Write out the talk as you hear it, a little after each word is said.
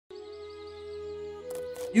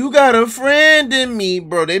You got a friend in me,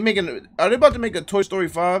 bro. Are they about to make a Toy Story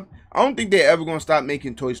 5? I don't think they're ever gonna stop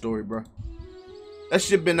making Toy Story, bro. That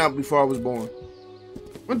shit been out before I was born.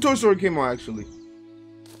 When Toy Story came out, actually.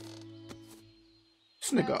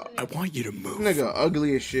 This nigga, I want you to move. This nigga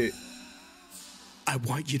ugly as shit. I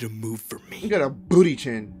want you to move for me. You got a booty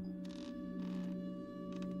chin.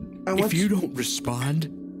 If you don't respond,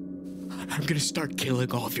 I'm gonna start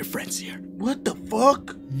killing all of your friends here. What the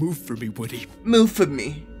fuck? Move for me, Woody. Move for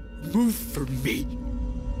me. Move for me.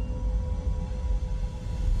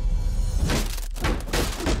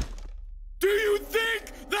 Do you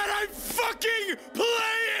think that I'm fucking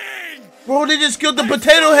playing? Bro, they just killed the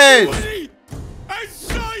potato heads. Woody. I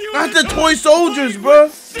saw you. Not the toy soldiers, bro.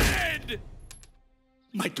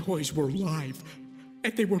 My toys were alive,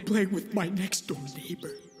 and they were playing with my next door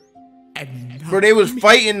neighbor. And now bro, they was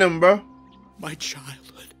fighting them, bro. My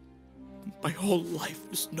childhood, my whole life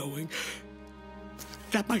was knowing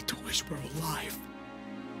that my toys were alive,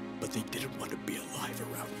 but they didn't want to be alive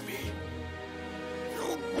around me.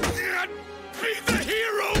 You can't be the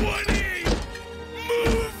hero, Woody!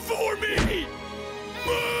 Move for me!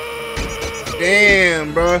 Move!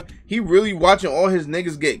 Damn, bro. He really watching all his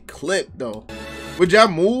niggas get clipped, though. Would y'all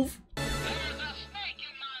move?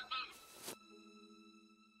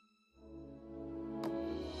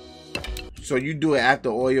 So you do it after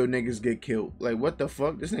all your niggas get killed. Like, what the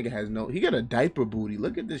fuck? This nigga has no... He got a diaper booty.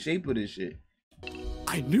 Look at the shape of this shit.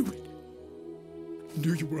 I knew it. I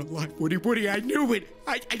knew you were alive, Woody. Woody, I knew it.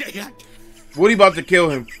 Woody about to kill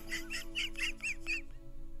him.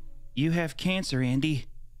 You have cancer, Andy.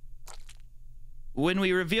 When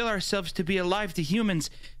we reveal ourselves to be alive to humans,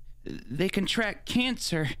 they contract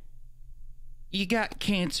cancer. You got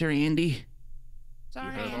cancer, Andy.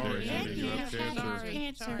 Sorry,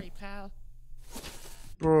 Andy. Sorry, pal.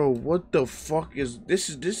 Bro, what the fuck is this?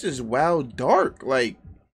 This is wild dark. Like,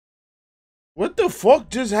 what the fuck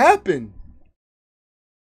just happened?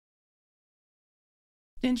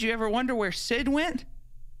 Didn't you ever wonder where Sid went?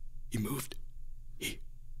 He moved.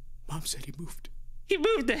 Mom said he moved. He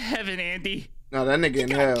moved to heaven, Andy. Nah, that nigga in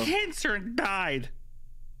He hell. got cancer and died.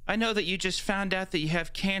 I know that you just found out that you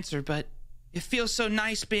have cancer, but it feels so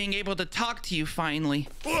nice being able to talk to you finally.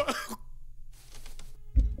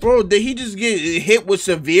 Bro, did he just get hit with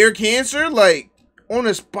severe cancer? Like, on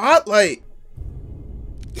the spot? Like...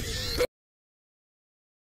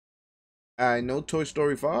 Alright, no Toy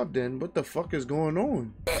Story 5 then. What the fuck is going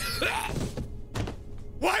on?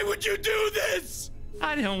 Why would you do this?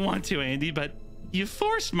 I didn't want to, Andy, but you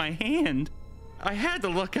forced my hand. I had to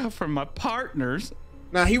look out for my partners.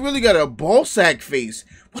 Nah, he really got a ball sack face.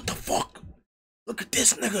 What the fuck? Look at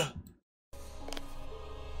this nigga.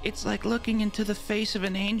 It's like looking into the face of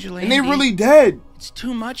an angel, Andy. And they really dead. It's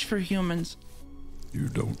too much for humans. You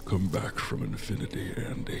don't come back from infinity,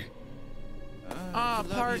 Andy.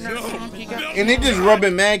 Partner. And they just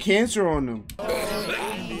rubbing mad cancer on them.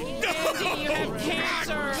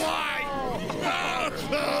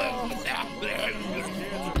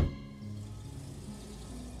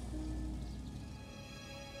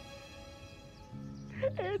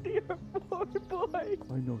 Andy, our poor boy.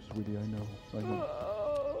 I know, sweetie, I know.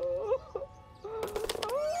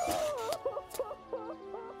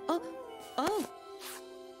 Oh.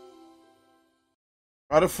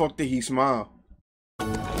 How the fuck did he smile?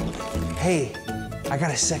 Hey, I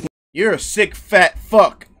got a second You're a sick fat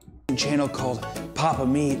fuck. channel called Papa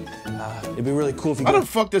Meat. It'd be really cool if you How the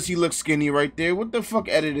fuck does he look skinny right there? What the fuck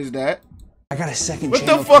edit is that? I got a second What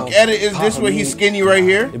channel the fuck called edit is this Papa where he's Meat. skinny right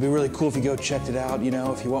here? It'd be really cool if you go check it out, you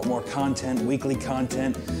know, if you want more content, weekly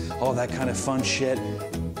content, all that kind of fun shit.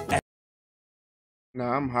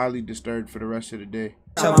 Nah, I'm highly disturbed for the rest of the day.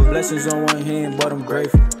 Count my blessings on one hand, but I'm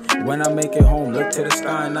grateful. When I make it home, look to the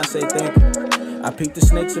sky and I say thank you. I peeked the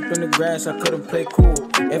snakes up in the grass, I couldn't play cool.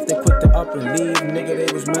 If they quick to up and leave, nigga,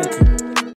 they was meant to.